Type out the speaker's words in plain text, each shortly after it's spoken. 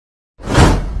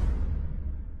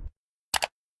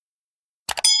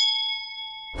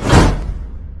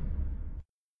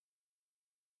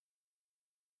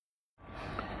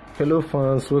Hello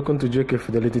fans, welcome to JK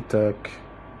Fidelity Tech.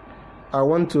 I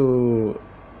wanted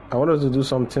to do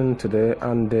something today,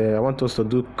 and I want us to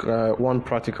do one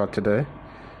practical today.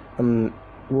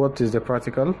 What is the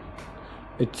practical?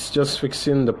 It's just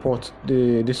fixing the port,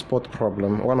 this port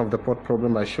problem. One of the port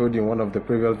problem I showed you in one of the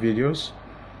previous videos.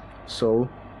 So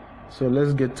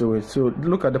let's get to it. So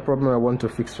look at the problem I want to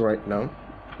fix right now.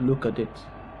 Look at it.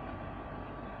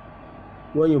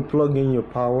 When you plug in your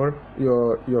power,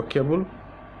 your cable,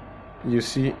 you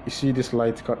see this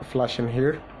light flashing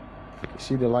here. You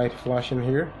see the light flashing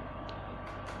here.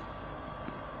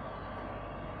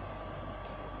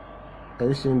 Are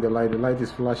you seeing the light? The light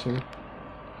is flashing.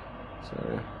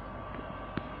 Sorry.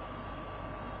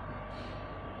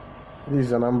 This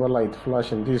is an amber light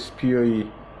flashing. This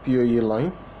PoE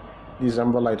line. This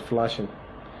amber light flashing.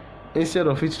 Instead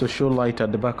of it to show light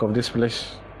at the back of this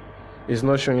place, it's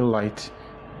not showing light.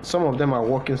 Some of them are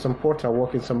working, some ports are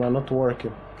working, some are not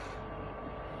working.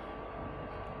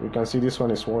 You can see this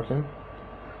one is working.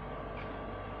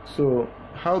 So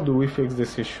how do we fix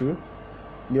this issue?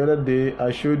 The other day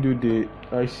I showed you the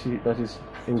IC that is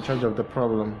in charge of the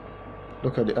problem.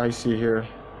 Look at the IC here.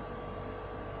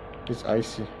 This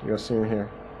IC you're seeing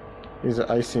here is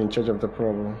the IC in charge of the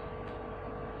problem.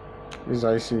 This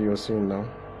IC you're seeing now.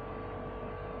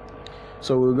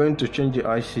 So we're going to change the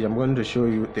IC. I'm going to show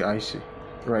you the IC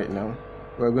right now.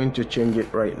 We're going to change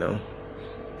it right now.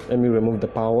 Let me remove the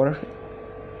power.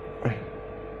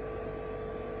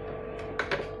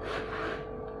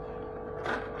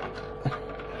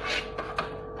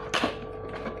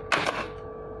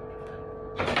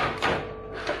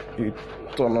 You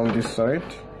turn on this side.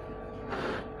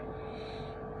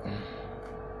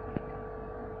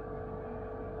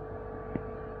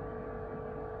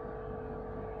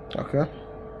 Okay.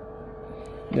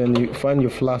 Then you find your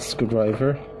flat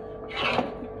screwdriver.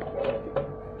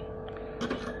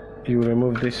 You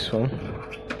remove this one.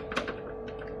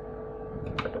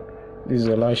 This is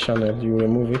a light channel. You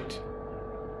remove it.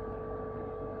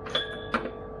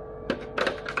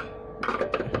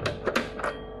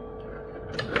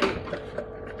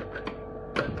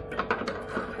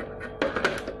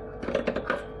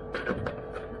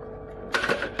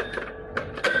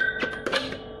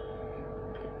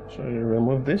 So you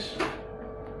remove this.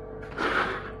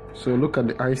 So look at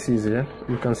the ICs here.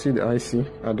 You can see the IC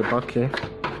at the back here.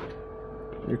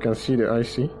 You can see the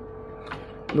IC.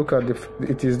 Look at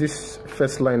it is this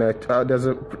first line. There's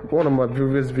one of my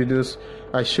previous videos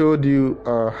I showed you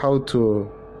how to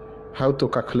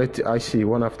calculate the IC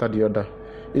one after the other.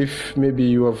 If maybe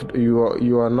you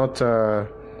are not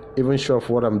even sure of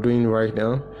what I'm doing right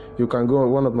now, you can go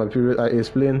on one of my previous. I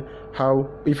explain how,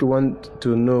 if you want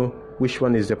to know which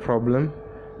one is the problem,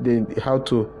 then how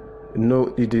to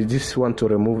know it is this one to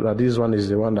remove, that this one is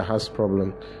the one that has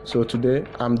problem. So today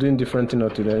I'm doing different thing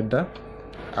altogether.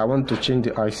 I want to change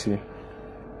the IC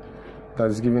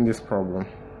that is giving this problem.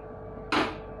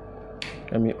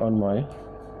 Let me on my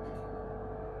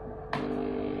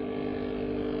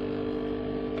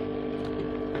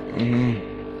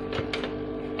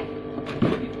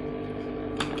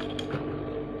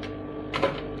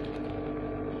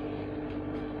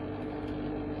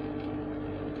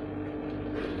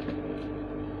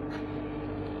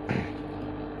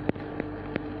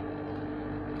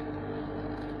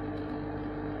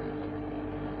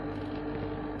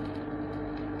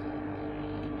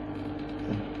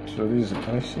So this is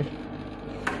IC.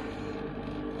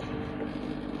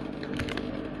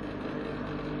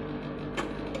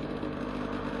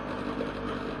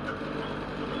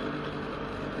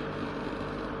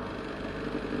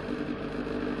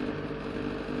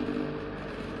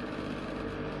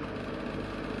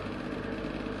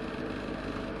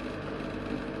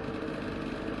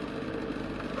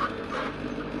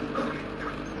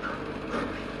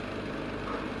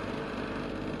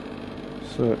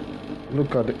 So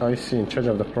look at the IC in charge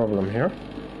of the problem here.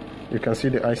 You can see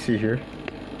the IC here.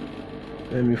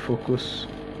 Let me focus.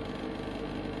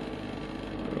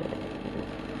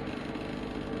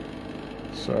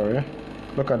 Sorry.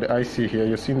 Look at the IC here.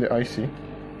 You're seeing the IC.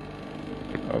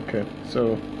 Okay.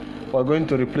 So we're going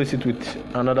to replace it with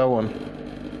another one.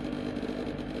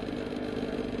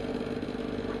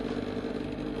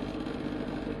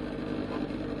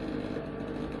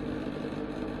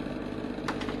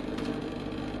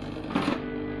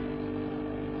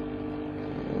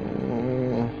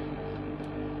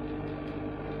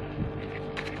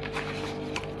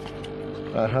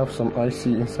 I have some IC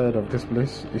inside of this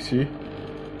place. You see,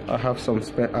 I have some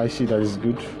spare IC that is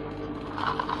good.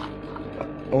 I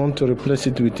want to replace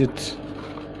it with it.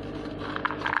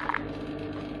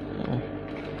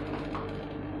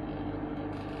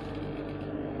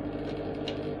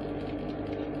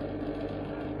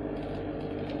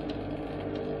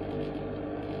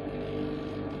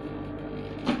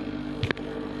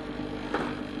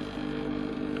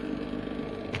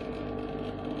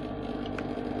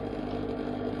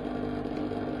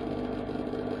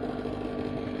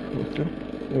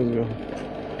 There you go.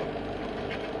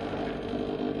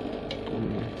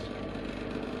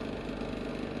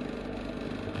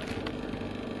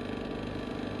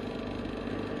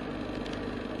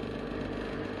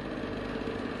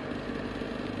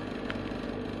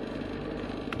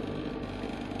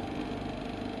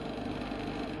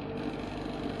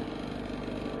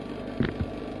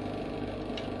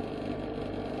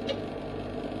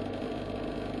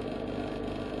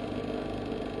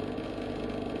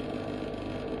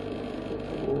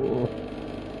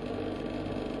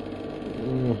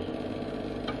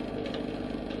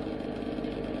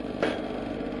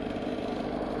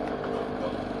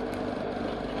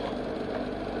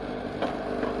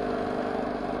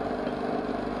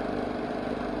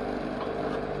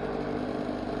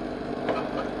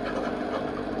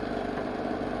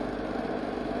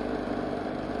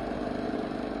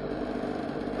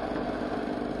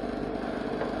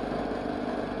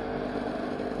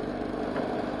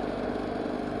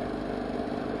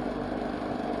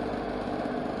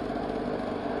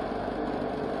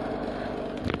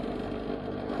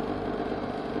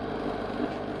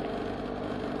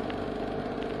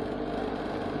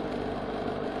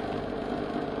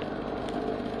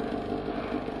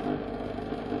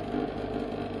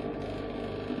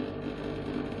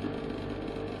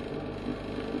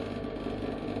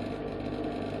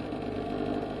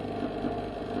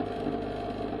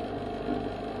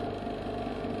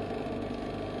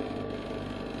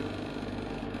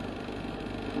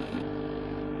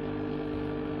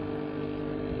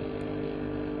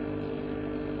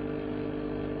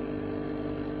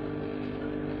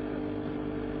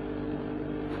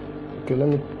 Okay, let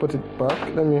me put it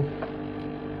back. Let me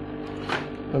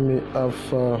have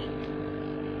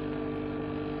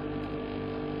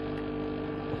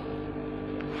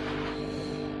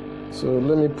so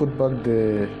let me put back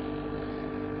the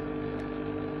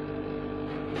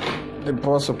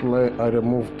power supply I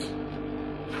removed.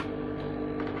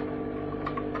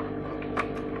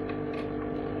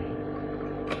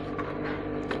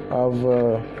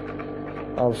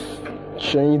 I've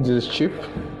changed this chip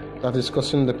that is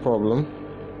causing the problem.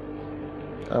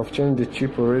 I've changed the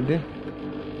chip already.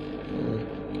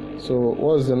 So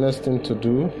what's the next thing to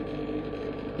do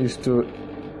is to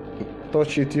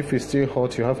touch it. If it's still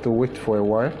hot, you have to wait for a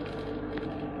while.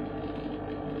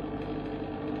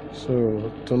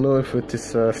 So to know if it is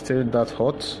still that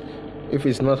hot. If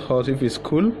it's not hot, if it's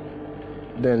cool,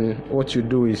 then what you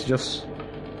do is just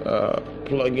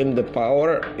plug in the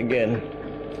power again.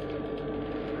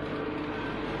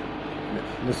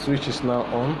 The switch is now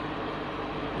on.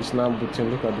 It's now booting.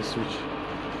 Look at the switch.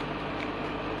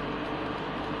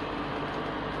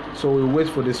 So we wait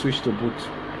for the switch to boot.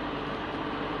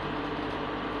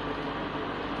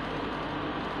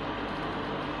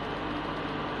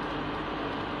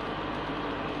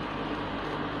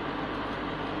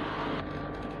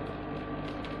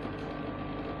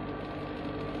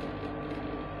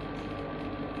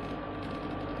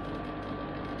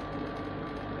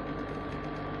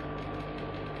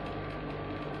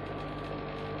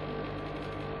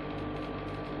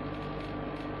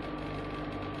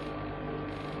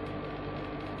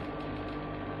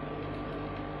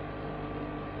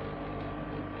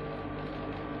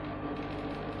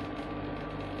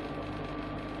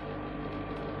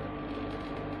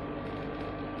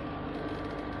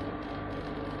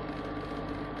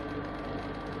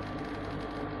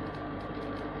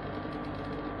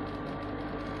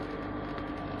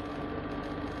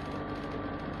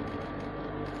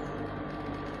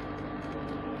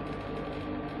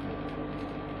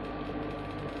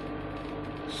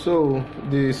 So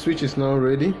the switch is now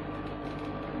ready.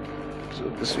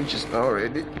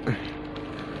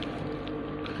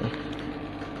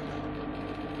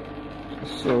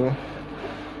 So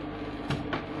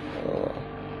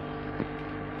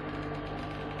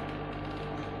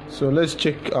let's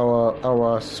check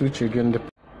our switch again.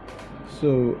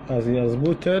 So as it has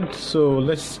booted, so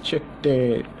let's check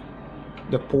the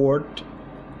port.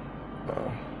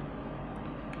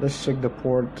 Let's check the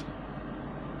port.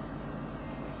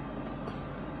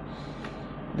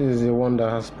 This is the one that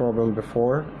has problem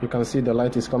before. You can see the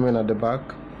light is coming at the back.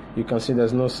 You can see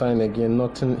there's no sign again,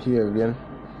 nothing here again.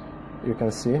 You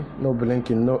can see no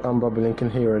blinking, no amber blinking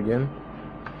here again.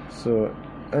 So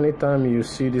anytime you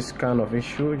see this kind of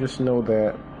issue, just know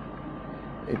that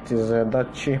it is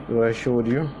that chip that I showed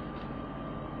you.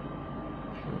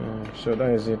 So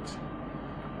that is it.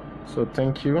 So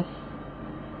thank you.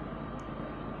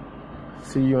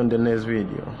 See you on the next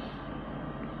video.